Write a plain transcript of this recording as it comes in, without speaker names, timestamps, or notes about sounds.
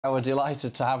We're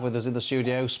delighted to have with us in the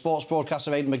studio sports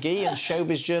broadcaster Aidan McGee and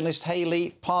showbiz journalist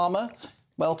Hayley Palmer.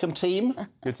 Welcome, team.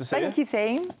 Good to see you. Thank you,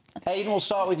 team. Aidan, we'll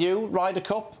start with you. Ryder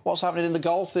Cup, what's happening in the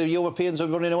golf? The Europeans are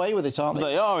running away with it, aren't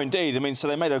they? They are indeed. I mean, so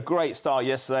they made a great start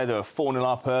yesterday. They were 4-0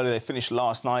 up early. They finished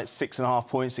last night 6.5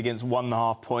 points against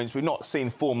 1.5 points. We've not seen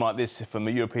form like this from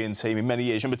a European team in many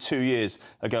years. Remember 2 years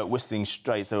ago at Whistling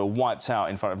Straits, they were wiped out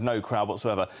in front of no crowd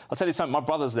whatsoever. I'll tell you something, my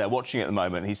brother's there watching it at the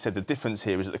moment. He said the difference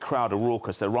here is that the crowd are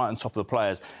raucous. They're right on top of the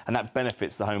players, and that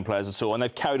benefits the home players at all. And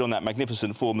they've carried on that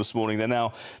magnificent form this morning. They're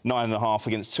now 9.5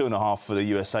 against 2.5 for the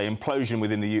USA. Implosion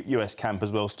within the US camp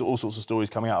as well. All sorts of stories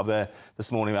coming out of there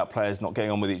this morning about players not getting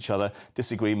on with each other,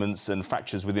 disagreements and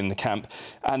fractures within the camp.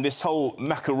 And this whole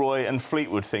McIlroy and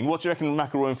Fleetwood thing. What do you reckon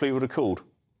McIlroy and Fleetwood are called?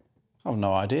 I've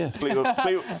no idea.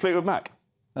 Fleetwood Mac.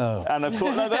 Oh. And of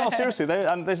course, no, they are, seriously.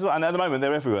 And at the moment,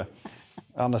 they're everywhere.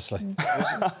 Honestly.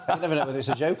 I never know whether it's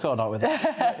a joke or not with it.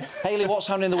 Hayley, what's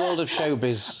happening in the world of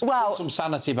showbiz? Well, put some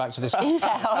sanity back to this. Yeah,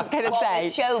 I was going to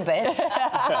say. Showbiz.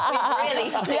 We really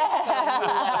stick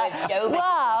to showbiz.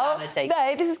 Well, sanity.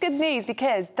 no, this is good news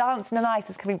because Dancing on Ice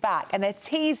is coming back and they're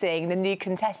teasing the new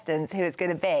contestants who it's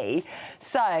going to be.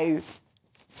 So,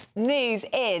 news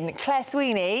in Claire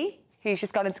Sweeney, who's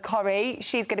just gone into Corrie,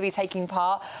 she's going to be taking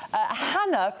part.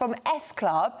 Hannah from S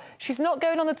Club, she's not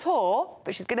going on the tour,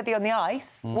 but she's going to be on the ice.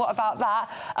 What about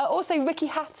that? Also, Ricky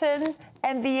Hatton,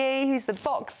 MBE, who's the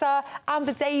boxer.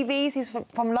 Amber Davies, who's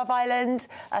from Love Island,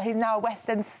 who's now a West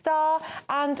End star.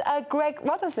 And Greg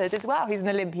Rutherford as well, who's an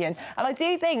Olympian. And I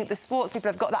do think the sports people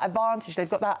have got that advantage. They've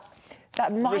got that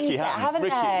mindset, haven't they?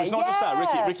 It's not just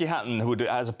that. Ricky Hatton,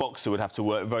 as a boxer, would have to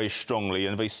work very strongly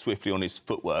and very swiftly on his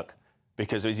footwork.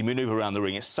 Because as he manoeuvres around the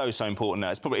ring, it's so important now.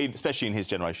 It's probably, especially in his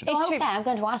generation. So, OK, I'm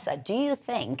going to ask that. Do you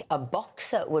think a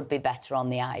boxer would be better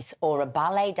on the ice or a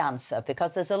ballet dancer?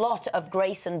 Because there's a lot of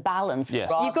grace and balance.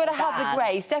 Yes. You've got to have the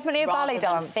grace. Definitely a ballet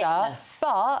dancer.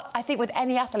 But I think with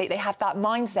any athlete, they have that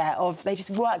mindset of they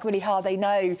just work really hard. They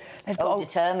know they've got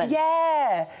determined.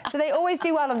 Yeah. So they always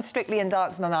do well on Strictly and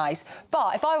Dancing on Ice.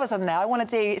 But if I was on there, I want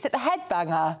to do... Is it the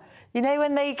headbanger? You know,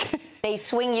 when they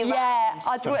swing you round?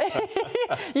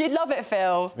 You'd love it,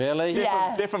 Phil. Really?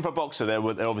 Yeah. Different for a boxer,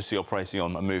 they're obviously operating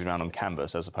on and moving around on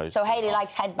canvas as opposed to... So Hayley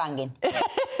likes headbanging.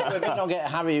 We did not get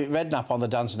Harry Redknapp on the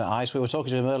Dancing at Ice. We were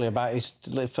talking to him earlier about his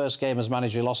first game as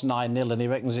manager. He lost 9-0 and he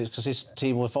reckons it's because his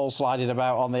team were fall sliding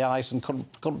about on the ice and couldn't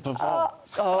perform.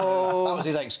 That was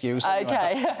his excuse. Anyway.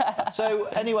 OK. So,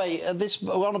 anyway,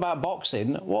 we're on about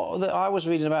boxing. I was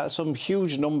reading about some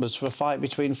huge numbers for a fight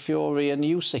between Fury and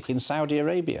Usyk in Saudi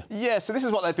Arabia. Yeah, so this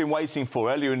is what they've been waiting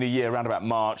for. Earlier in the year, around about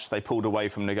March, they pulled away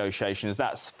from negotiations.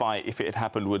 That fight, if it had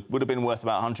happened, would have been worth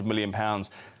about £100 million,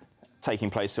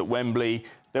 taking place at Wembley.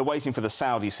 They're waiting for the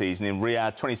Saudi season in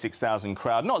Riyadh, 26,000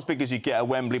 crowd. Not as big as you get at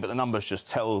Wembley, but the numbers just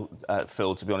tell,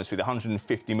 Phil, to be honest with you,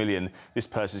 150 million this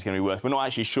person is going to be worth. We're not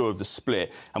actually sure of the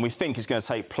split, and we think it's going to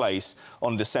take place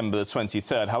on December the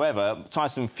 23rd. However,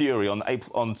 Tyson Fury on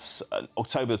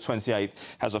October the 28th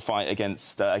has a fight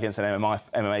against an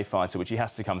MMA fighter, which he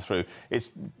has to come through.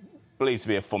 It's believed to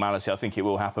be a formality. I think it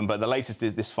will happen, but the latest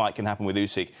this fight can happen with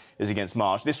Usyk is against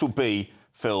March. This will be,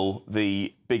 Phil,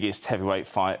 the biggest heavyweight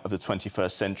fight of the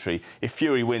 21st century. If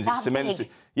Fury wins, it cements it.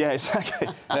 Yeah, exactly.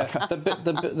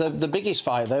 The biggest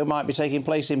fight, though, might be taking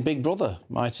place in Big Brother,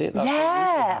 might it?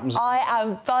 That's I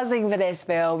am buzzing for this,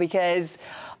 Bill, because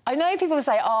I know people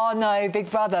say, oh, no,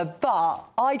 Big Brother, but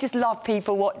I just love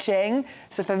people watching.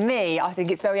 So for me, I think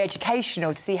it's very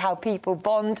educational to see how people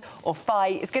bond or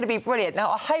fight. It's going to be brilliant. Now,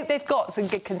 I hope they've got some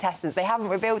good contestants. They haven't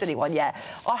revealed anyone yet.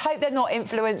 I hope they're not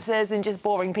influencers and just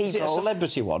boring people. Is it a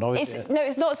celebrity one? Or is it... No,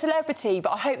 it's not celebrity,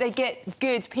 but I hope they get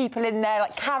good people in there,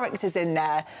 like characters in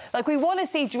there. Like, we want to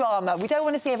see drama. We don't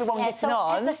want to see everyone getting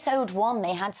on. Episode 1,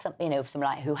 they had some, some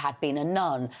like who had been a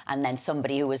nun, and then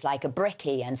somebody who was like a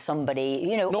brickie, and somebody,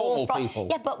 normal people.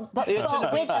 Yeah, but it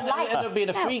ended up being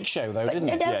a freak show, though, didn't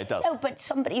it? Yeah, it does. No, but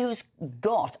somebody who's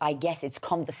got, I guess, it's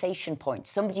conversation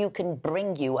points. Somebody who can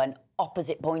bring you an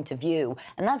opposite point of view,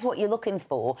 and that's what you're looking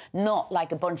for, not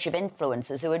like a bunch of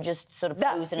influencers who are just sort of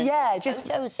posing and taking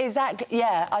photos. Exactly.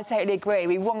 Yeah, I totally agree.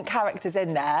 We want characters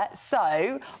in there,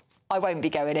 so I won't be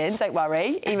going in, don't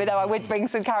worry, even though I would bring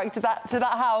some characters to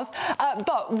that house.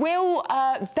 But Will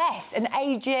Best and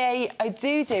AJ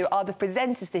Odudu are the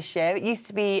presenters this year. It used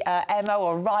to be Emma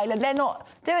or Rylan. They're not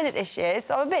doing it this year,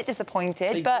 so I'm a bit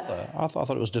disappointed. I thought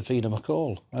it was Davina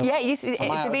McCall. Yeah, it used to be. It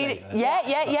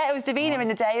was Davina in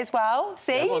the day as well.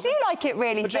 See, you do like it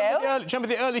really, Phil. Do you remember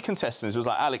the early contestants? It was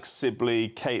like Alex Sibley,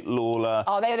 Kate Lawler.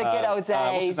 Oh, they were the good old days.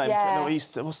 What's his name?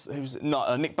 Yeah.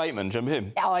 No, Nick Bateman. Do you remember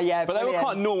him? Oh yeah, but they were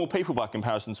quite normal people by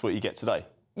comparison to what you get today.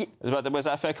 Was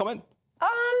that a fair comment?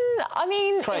 I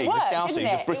mean, Craig, it worked, the Scousing,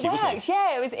 didn't it? a brickie, It wasn't worked, he?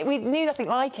 yeah. We knew nothing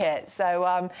like it.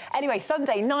 So, anyway,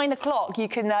 Sunday, 9 o'clock, you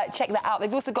can check that out.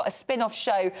 They've also got a spin-off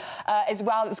show as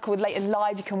well that's called Late and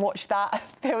Live. You can watch that.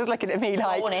 Phil was looking at me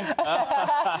like... Morning.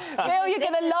 Phil, you're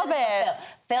going to love it.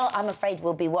 Phil, I'm afraid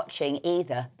we'll be watching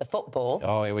either the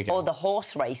football here we go. or the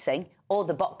horse racing or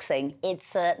the boxing. It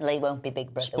certainly won't be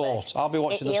Big Brother. Sport. I'll be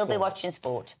watching the sport. He'll be watching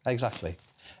sport. Exactly.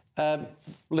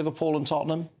 Liverpool and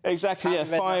Tottenham. Exactly, yeah.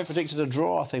 Harry Redknapp predicted a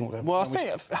draw, I think. Well, I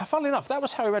think, funnily enough, that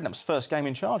was Harry Redknapp's first game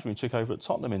in charge when he took over at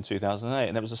Tottenham in 2008,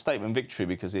 and it was a statement victory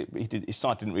because his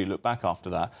side didn't really look back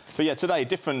after that. But yeah, today,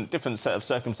 different set of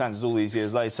circumstances all these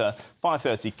years later.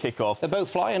 5:30 kick-off. They're both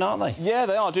flying, aren't they? Yeah,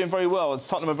 they are doing very well. And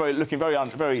Tottenham are looking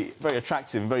very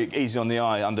attractive and very easy on the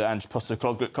eye under Ange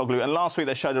Postecoglou. And last week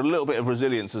they showed a little bit of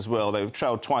resilience as well. They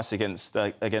trailed twice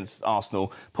against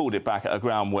Arsenal, pulled it back at a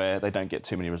ground where they don't get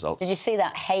too many results. Did you see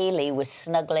that Hayley was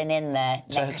snuggling in there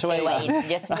next to Aiden,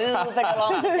 just moving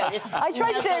along? I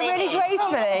tried to do it really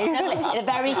gracefully. In a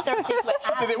very surface way.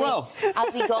 Did it well.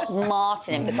 As we got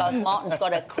Martin in, because Martin's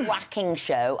got a cracking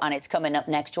show and it's coming up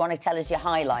next. Do you want to tell us your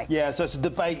highlights? Yeah, so it's a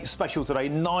debate special today.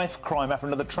 Knife crime after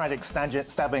another tragic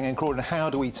stabbing in Croydon. How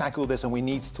do we tackle this? And we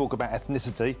need to talk about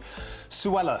ethnicity.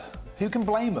 Suella. Who can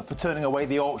blame her for turning away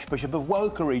the Archbishop of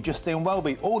Wokery, Justine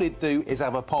Welby? All he'd do is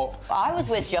have a pop. I was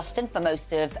with Justin for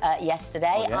most of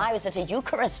yesterday. Oh, yeah? I was at a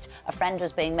Eucharist. A friend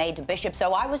was being made a bishop,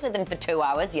 so I was with him for 2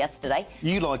 hours yesterday.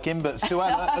 You like him, but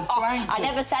Suella has blanked I him.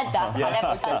 never said that. Yeah. I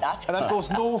never said that. And, of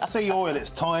course, North Sea oil. It's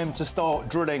time to start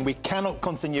drilling. We cannot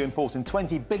continue importing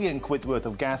 20 billion quid's worth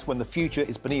of gas when the future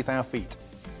is beneath our feet.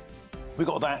 We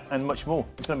got that and much more.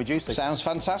 It's going to be juicy. Sounds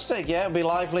fantastic. Yeah, it'll be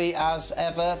lively as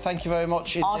ever. Thank you very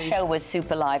much indeed. Our show was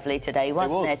super lively today,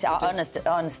 wasn't it?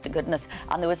 Honest to goodness.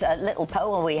 And there was a little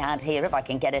poll we had here, if I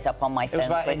can get it up on my phone. It was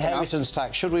about inheritance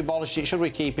tax. Should we abolish it? Should we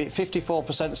keep it?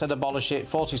 54% said abolish it.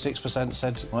 46%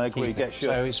 said I agree. keep Get it.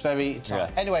 sure. So it's very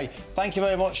tight. Yeah. Anyway, thank you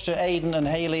very much to Aidan and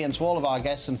Hayley and to all of our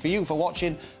guests and for you for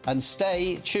watching. And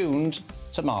stay tuned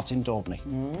to Martin Daubney.